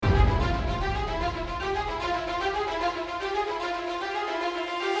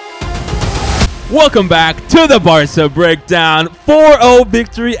Welcome back to the Barca Breakdown. 4-0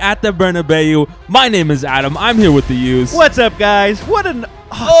 victory at the Bernabeu. My name is Adam. I'm here with the U's. What's up, guys? What an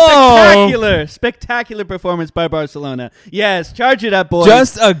spectacular performance by Barcelona. Yes, charge it up, boys.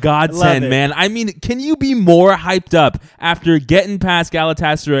 Just a godsend, man. I mean, can you be more hyped up after getting past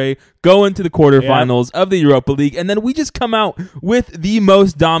Galatasaray, going to the quarterfinals of the Europa League, and then we just come out with the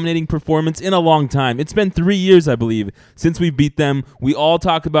most dominating performance in a long time. It's been 3 years, I believe, since we beat them. We all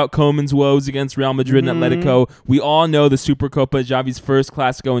talk about Koeman's woes against Real Madrid and Atletico. We all know the Supercopa, Xavi's first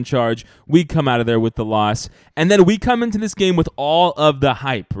Clásico in charge. We come out of there with the loss. And then we come into this game with all of the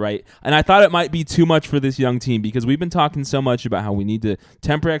hype, right? And I thought it might be too much for this young team because we've been talking so much about how we need to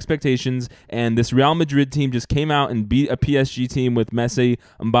temper expectations, and this Real Madrid team just came out and beat a PSG team with Messi,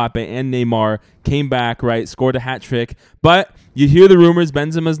 Mbappe, and Neymar, came back, right, scored a hat trick. But you hear the rumors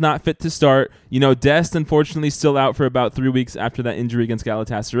Benzema's not fit to start. You know, Dest, unfortunately, still out for about 3 weeks after that injury against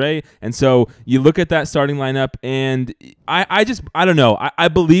Galatasaray. And so you look at that starting lineup, and I don't know. I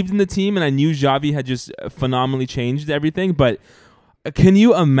believed in the team, and I knew Xavi had just phenomenally changed everything. But can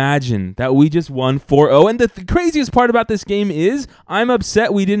you imagine that we just won 4-0? And the craziest part about this game is I'm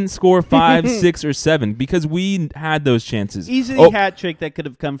upset we didn't score 5, 6, or 7 because we had those chances. Easily hat trick that could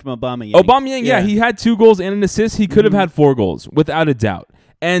have come from Aubameyang. Aubameyang, yeah, he had 2 goals and an assist. He could have had 4 goals, without a doubt.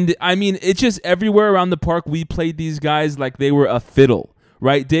 And, I mean, it's just everywhere around the park we played these guys like they were a fiddle.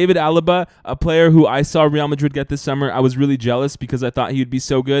 Right, David Alaba, a player who I saw Real Madrid get this summer. I was really jealous because I thought he would be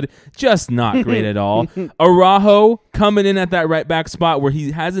so good. Just not great at all. Araujo coming in at that right back spot where he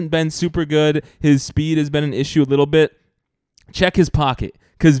hasn't been super good. His speed has been an issue a little bit. Check his pocket,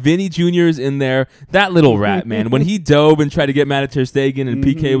 because Vinny Jr. is in there. That little rat, man. When he dove and tried to get mad at Ter Stegen and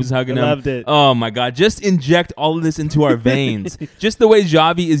PK was hugging him. Loved it. Oh, my God. Just inject all of this into our veins. Just the way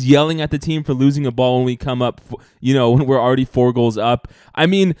Xavi is yelling at the team for losing a ball when we come up, when we're already 4 goals up. I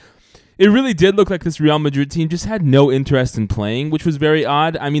mean, it really did look like this Real Madrid team just had no interest in playing, which was very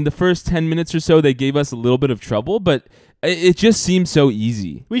odd. I mean, the first 10 minutes or so, they gave us a little bit of trouble, but it just seemed so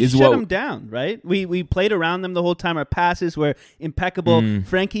easy. We shut them down, right? We played around them the whole time. Our passes were impeccable.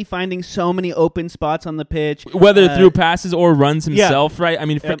 Frankie finding so many open spots on the pitch. Whether through passes or runs himself, right? I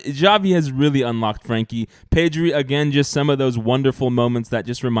mean, Xavi has really unlocked Frankie. Pedri, again, just some of those wonderful moments that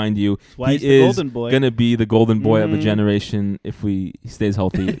just remind you he is going to be the golden boy of a generation if he stays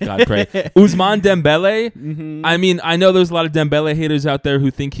healthy, God pray. Ousmane Dembele, I mean, I know there's a lot of Dembele haters out there who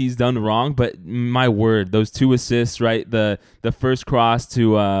think he's done wrong, but my word, those 2 assists, right? The first cross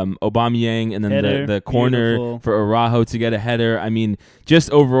to Aubameyang, and then header, the corner beautiful for Araujo to get a header. I mean, just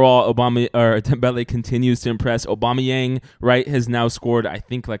overall, Dembele continues to impress. Aubameyang, right, has now scored, I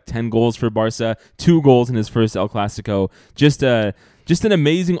think, like 10 goals for Barca, 2 goals in his first El Clasico. Just an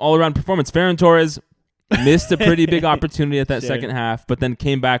amazing all-around performance. Ferran Torres missed a pretty big opportunity at that second half, but then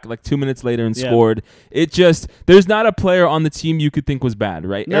came back like 2 minutes later and scored. There's not a player on the team you could think was bad,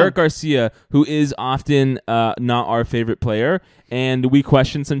 right? No. Eric Garcia, who is often not our favorite player, and we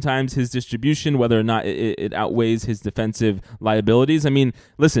question sometimes his distribution, whether or not it outweighs his defensive liabilities. I mean,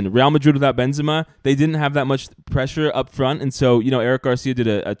 listen, Real Madrid without Benzema, they didn't have that much pressure up front, and so, Eric Garcia did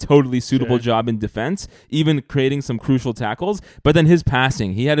a totally suitable job in defense, even creating some crucial tackles. But then his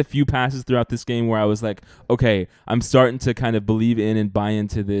passing, he had a few passes throughout this game where I was like, okay, I'm starting to kind of believe in and buy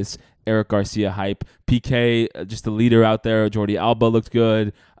into this Eric Garcia hype. PK, just the leader out there. Jordi Alba looked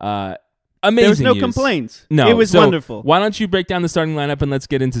good. Amazing. There was no complaints. No, it was wonderful. Why don't you break down the starting lineup and let's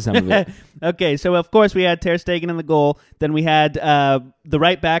get into some of it? Okay, so of course we had Ter Stegen in the goal. Then we had the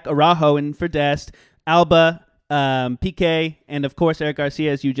right back Araujo in for Dest, Alba, PK, and of course Eric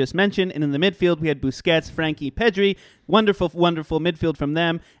Garcia, as you just mentioned. And in the midfield we had Busquets, Frankie, Pedri. Wonderful midfield from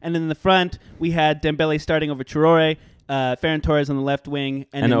them. And in the front we had Dembele starting over Traore. Ferran Torres on the left wing,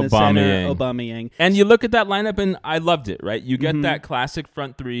 and in the center, Aubameyang. And you look at that lineup, and I loved it, right? You get that classic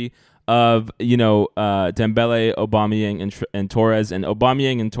front three of, Dembele, Aubameyang, and Torres. And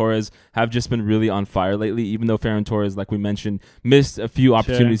Aubameyang and Torres have just been really on fire lately, even though Ferran Torres, like we mentioned, missed a few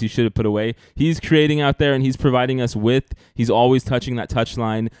opportunities he should have put away. He's creating out there, and he's providing us with. He's always touching that touch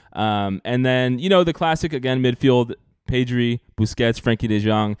line. And then, the classic, again, midfield, Pedri, Busquets, Frankie de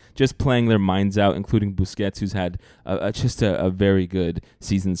Jong, just playing their minds out, including Busquets, who's had just a very good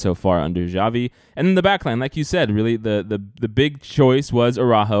season so far under Xavi. And then the backline, like you said, really the big choice was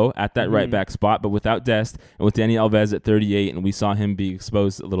Araujo at that right back spot, but without Dest and with Dani Alves at 38, and we saw him be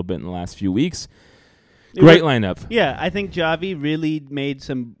exposed a little bit in the last few weeks. Great lineup. Yeah, I think Xavi really made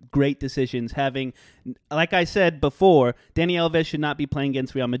some great decisions. Having, like I said before, Dani Alves should not be playing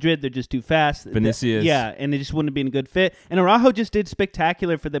against Real Madrid. They're just too fast. Vinicius. Yeah, and it just wouldn't have been a good fit. And Araujo just did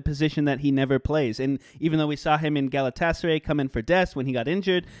spectacular for the position that he never plays. And even though we saw him in Galatasaray come in for Dest when he got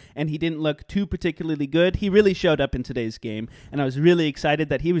injured, and he didn't look too particularly good, he really showed up in today's game. And I was really excited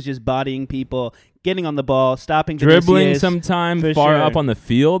that he was just bodying people, getting on the ball, stopping dribbling sometime far up on the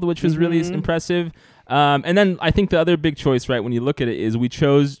field, which was really Mm-hmm. impressive. And then I think the other big choice, right, when you look at it, is we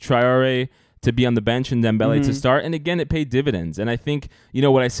chose Traore to be on the bench and Dembele to start. And again, it paid dividends. And I think,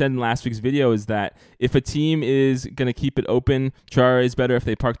 what I said in last week's video is that if a team is going to keep it open, Traore is better. If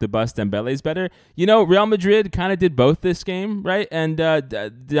they park the bus, Dembele is better. Real Madrid kind of did both this game, right? And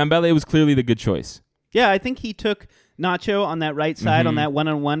Dembele was clearly the good choice. Yeah, I think he took Nacho on that right side on that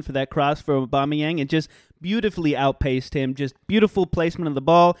one-on-one for that cross for Aubameyang and just beautifully outpaced him. Just beautiful placement of the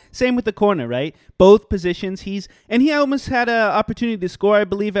ball. Same with the corner, right? Both positions. He almost had an opportunity to score, I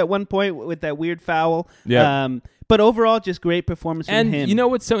believe, at one point with that weird foul. Yeah. But overall, just great performance from him. And you know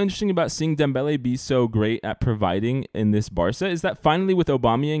what's so interesting about seeing Dembele be so great at providing in this Barca is that finally with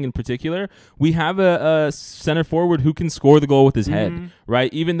Aubameyang in particular, we have a center forward who can score the goal with his head,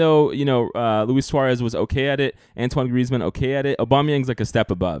 right? Even though, Luis Suarez was okay at it, Antoine Griezmann okay at it, Aubameyang's like a step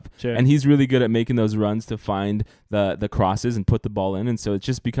above. Sure. And he's really good at making those runs to find the crosses and put the ball in. And so it's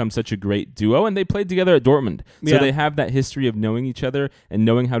just become such a great duo. And they played together at Dortmund. So they have that history of knowing each other and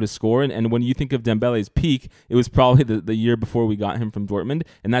knowing how to score. And when you think of Dembele's peak, it was probably the year before we got him from Dortmund.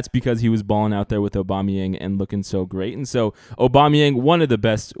 And that's because he was balling out there with Aubameyang and looking so great. And so Aubameyang, one of the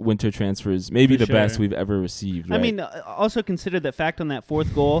best winter transfers, maybe the best we've ever received. Right? I mean, also consider the fact on that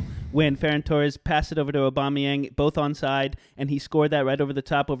fourth goal when Ferran Torres passed it over to Aubameyang, both onside, and he scored that right over the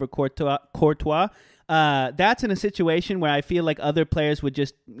top over Courtois. That's in a situation where I feel like other players would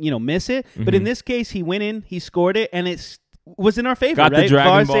just, miss it. But in this case, he went in, he scored it, and it was in our favor, Got right? the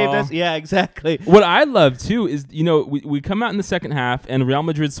dragon VAR ball. saved us. Yeah, exactly. What I love, too, is, we come out in the second half, and Real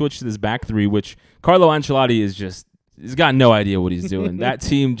Madrid switched to this back three, which Carlo Ancelotti he's got no idea what he's doing. That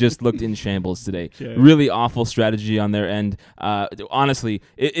team just looked in shambles today. Sure. Really awful strategy on their end. Honestly,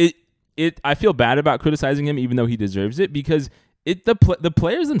 I feel bad about criticizing him, even though he deserves it, because the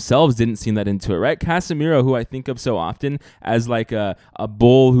players themselves didn't seem that into it, right? Casemiro, who I think of so often as like a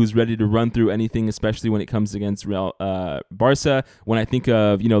bull who's ready to run through anything, especially when it comes against Real Barca. When I think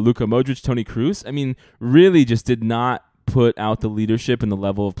of Luka Modric, Toni Kroos, I mean, really just did not put out the leadership and the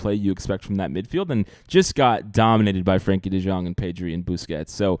level of play you expect from that midfield, and just got dominated by Frankie de Jong and Pedri and Busquets.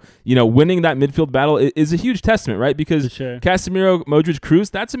 So, winning that midfield battle is a huge testament, right? Because Casemiro, Modric, Kroos,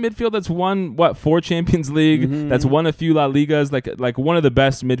 that's a midfield that's won, 4 Champions League, that's won a few La Ligas, like one of the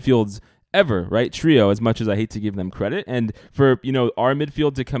best midfields ever, right? Trio, as much as I hate to give them credit. And for, our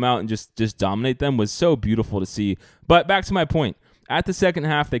midfield to come out and just dominate them was so beautiful to see. But back to my point. At the second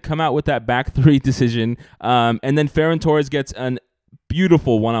half, they come out with that back three decision, and then Ferran Torres gets an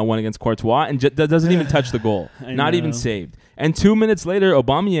beautiful one-on-one against Courtois and doesn't even touch the goal, not even saved. And 2 minutes later,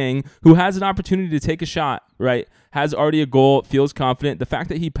 Aubameyang, who has an opportunity to take a shot, right, has already a goal, feels confident. The fact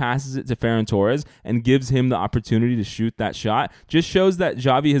that he passes it to Ferran Torres and gives him the opportunity to shoot that shot just shows that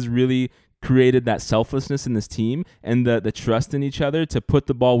Xavi has really created that selflessness in this team and the trust in each other to put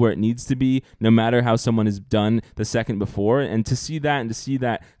the ball where it needs to be, no matter how someone has done the second before. And to see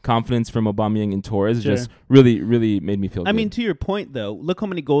that confidence from Aubameyang and Torres just really, really made me feel good. I mean, to your point, though, look how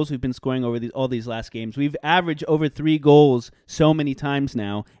many goals we've been scoring over all these last games. We've averaged over 3 goals so many times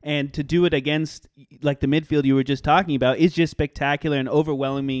now. And to do it against like the midfield you were just talking about is just spectacular and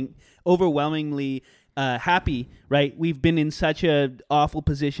overwhelmingly happy, right? We've been in such a awful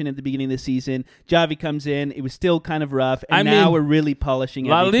position at the beginning of the season. Javi comes in. It was still kind of rough. And now we're really polishing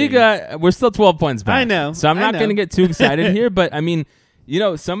La everything. Liga, we're still 12 points back. I know. So I'm not going to get too excited here, but I mean,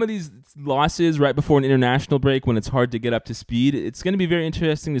 some of these losses right before an international break when it's hard to get up to speed, it's going to be very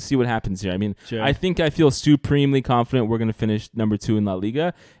interesting to see what happens here. I mean, I feel supremely confident we're going to finish number 2 in La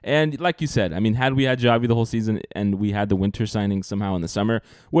Liga. And like you said, I mean, had we had Xavi the whole season and we had the winter signing somehow in the summer,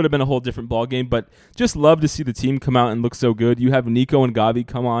 would have been a whole different ballgame. But just love to see the team come out and look so good. You have Nico and Gavi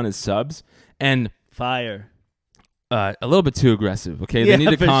come on as subs and fire. A little bit too aggressive. Okay, they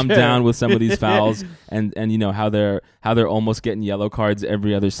need to calm down with some of these fouls, and how they're almost getting yellow cards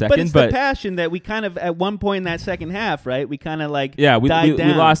every other second. But it's the passion that we kind of at one point in that second half, right? We kind of like we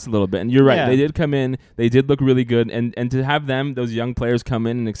lost a little bit, and you're right. Yeah. They did come in, they did look really good, and to have those young players come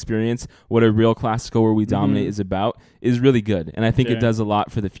in and experience what a real Clásico where we dominate is about is really good, and I think it does a lot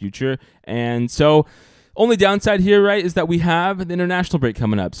for the future. And so Only downside here, right, is that we have the international break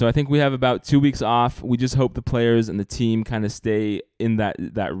coming up. So I think we have about 2 weeks off. We just hope the players and the team kind of stay in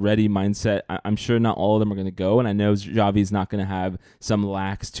that ready mindset. I'm sure not all of them are going to go, and I know Xavi's not going to have some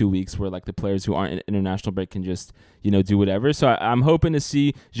lax 2 weeks where like the players who aren't in international break can just do whatever. So I'm hoping to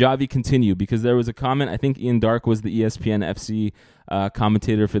see Xavi continue, because there was a comment, I think Ian Dark was the ESPN FC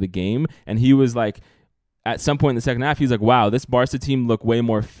commentator for the game, and he was like, at some point in the second half, he's like, wow, this Barca team looked way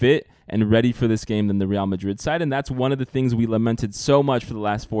more fit and ready for this game than the Real Madrid side. And that's one of the things we lamented so much for the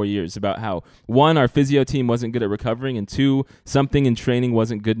last 4 years, about how, one, our physio team wasn't good at recovering, and two, something in training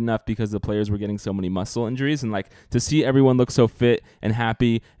wasn't good enough because the players were getting so many muscle injuries. And like, to see everyone look so fit and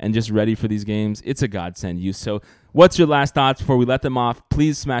happy and just ready for these games, it's a godsend. So what's your last thoughts before we let them off?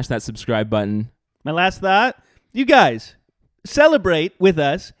 Please smash that subscribe button. My last thought, you guys, celebrate with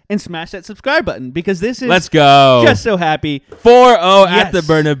us and smash that subscribe button, because this is Let's go. Just so happy. 4-0 at the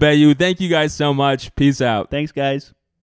Bernabeu. Thank you guys so much. Peace out. Thanks, guys.